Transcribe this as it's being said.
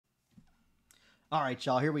All right,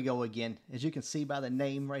 y'all, here we go again. As you can see by the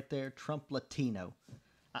name right there, Trump Latino.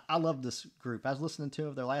 I love this group. I was listening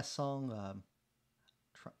to their last song,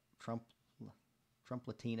 Trump Trump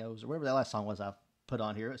Latinos, or whatever that last song was I put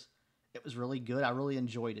on here. It was really good. I really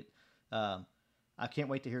enjoyed it. I can't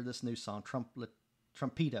wait to hear this new song,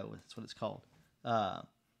 Trumpito. That's what it's called. I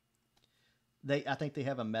think they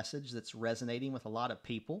have a message that's resonating with a lot of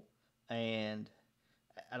people, and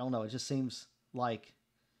I don't know. It just seems like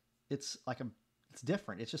it's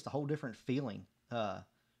different. It's just a whole different feeling.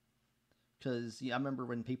 Because I remember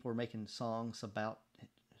when people were making songs about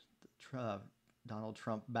Donald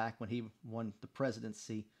Trump back when he won the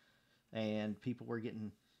presidency, and people were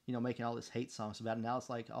getting, making all this hate songs about it. Now it's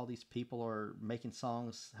like all these people are making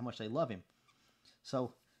songs how much they love him.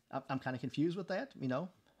 So I'm kind of confused with that,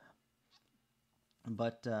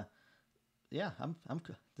 But yeah, I'm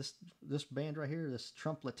this band right here, this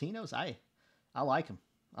Trump Latinos. I like them.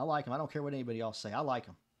 I like them. I don't care what anybody else say. I like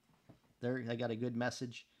them. They got a good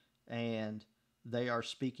message, and they are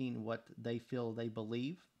speaking what they feel they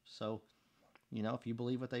believe. So, if you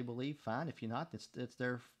believe what they believe, fine. If you're not, it's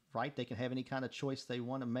their right. They can have any kind of choice they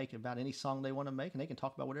want to make about any song they want to make, and they can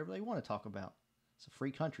talk about whatever they want to talk about. It's a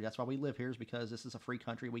free country. That's why we live here, is because this is a free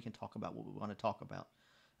country. We can talk about what we want to talk about.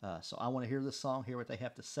 So I want to hear this song, hear what they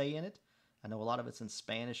have to say in it. I know a lot of it's in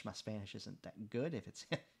Spanish. My Spanish isn't that good. If it's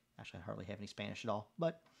actually, I hardly have any Spanish at all,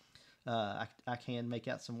 but I can make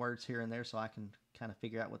out some words here and there, so I can kind of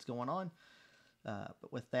figure out what's going on.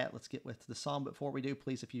 But with that, let's get with the song. Before we do,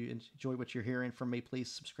 please, if you enjoy what you're hearing from me,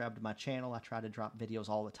 please subscribe to my channel. I try to drop videos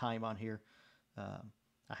all the time on here. I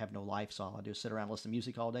have no life, so all I do is sit around and listen to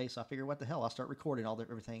music all day. So I figure, what the hell, I'll start recording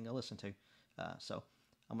everything I listen to. So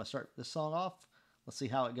I'm going to start this song off. Let's see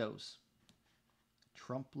how it goes.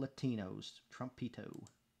 Trump Latinos, Trumpito.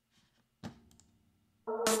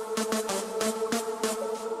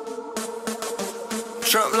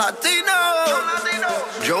 Trump Latino.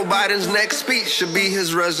 Joe Biden's next speech should be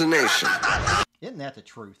his resignation. Isn't that the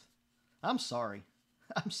truth? I'm sorry.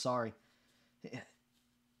 I'm sorry.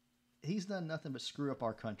 He's done nothing but screw up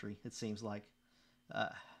our country, it seems like.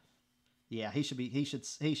 Yeah, he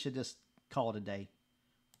should just call it a day.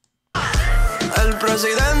 El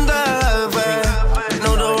presidente jefe,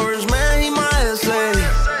 know the words, man, he might say.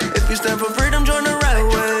 If you stand for freedom, join the right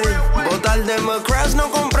way. Votar Democrats no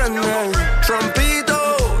comprenden.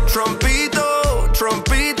 Trumpito, Trumpito,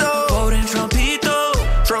 Trumpito. Voting Trumpito,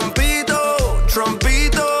 Trumpito,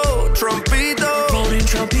 Trumpito, Trumpito. Voting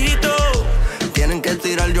Trumpito. Tienen que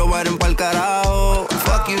tirar Joe Biden pa'l carajo.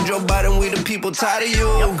 Fuck you, Joe Biden, we the people tired of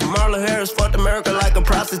you. Kamala Harris fucked America like a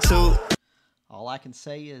prostitute. All I can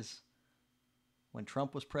say is, when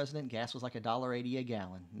Trump was president, gas was like $1.80 a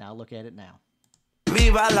gallon. Now look at it now.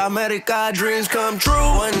 Viva la America, dreams come true.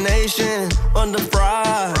 One nation, under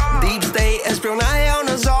fraud. Deep state, espionaje on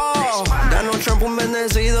us all. Donald Trump, un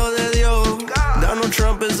bendecido de Dios. Donald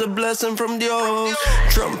Trump is a blessing from Dios.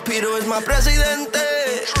 Trumpito is my presidente.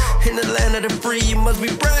 In the land of the free, you must be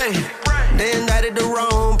brave. They indicted the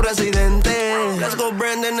wrong presidente. Let's go,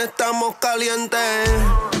 Brandon, estamos calientes.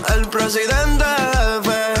 El presidente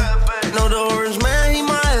jefe, know the words, man, he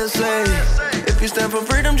might say. If you stand for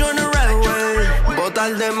freedom, join the right way.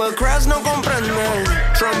 Votar Democrats no comprenden.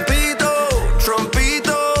 Trumpito,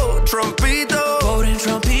 Trumpito, Trumpito. Voting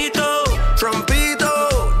Trumpito,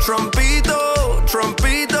 Trumpito, Trumpito,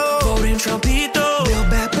 Trumpito. Voting Trumpito. Build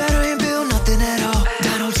back better, ain't build nothing at all.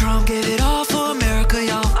 Donald Trump gave it all for America,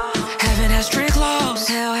 y'all. Heaven has strict laws,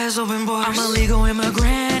 hell has open borders. I'm a legal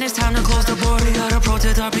immigrant, it's time to close the border. We gotta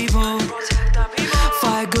protect our people.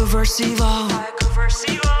 Fight good versus evil.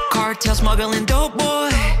 Cartel smuggling dope, boy.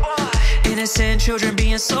 Innocent children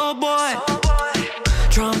being sold, boy.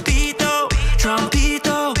 Trumpito,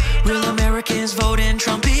 Trumpito. Real Americans voting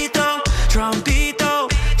Trumpito. Trumpito,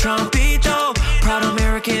 Trumpito. Proud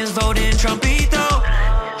Americans voting Trumpito.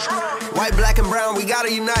 White, black, and brown, we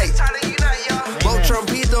gotta unite. Vote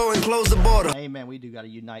Trumpito and close the border. Amen. We do gotta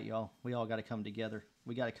unite, y'all. We all gotta come together.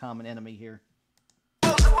 We got a common enemy here.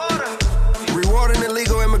 Rewarding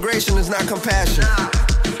illegal immigration is not compassion.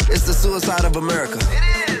 It's the suicide of America.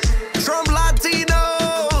 It is. Trump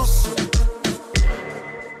Latinos.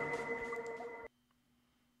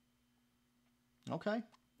 Okay.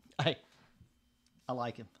 Hey, I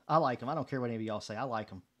like him. I like him. I don't care what any of y'all say. I like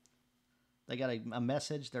them. They got a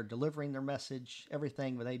message. They're delivering their message.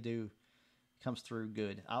 Everything that they do comes through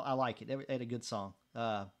good. I like it. They had a good song.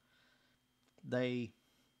 They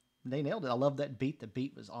nailed it. I love that beat. The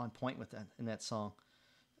beat was on point with that in that song.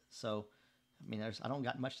 So, I mean, I don't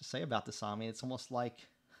got much to say about the song. I mean, it's almost like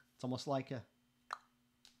a,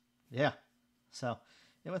 yeah. So,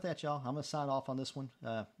 And with that, y'all, I'm going to sign off on this one.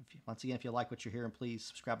 Once again, if you like what you're hearing, please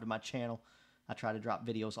subscribe to my channel. I try to drop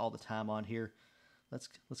videos all the time on here. Let's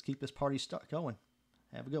keep this party going.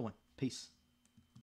 Have a good one. Peace.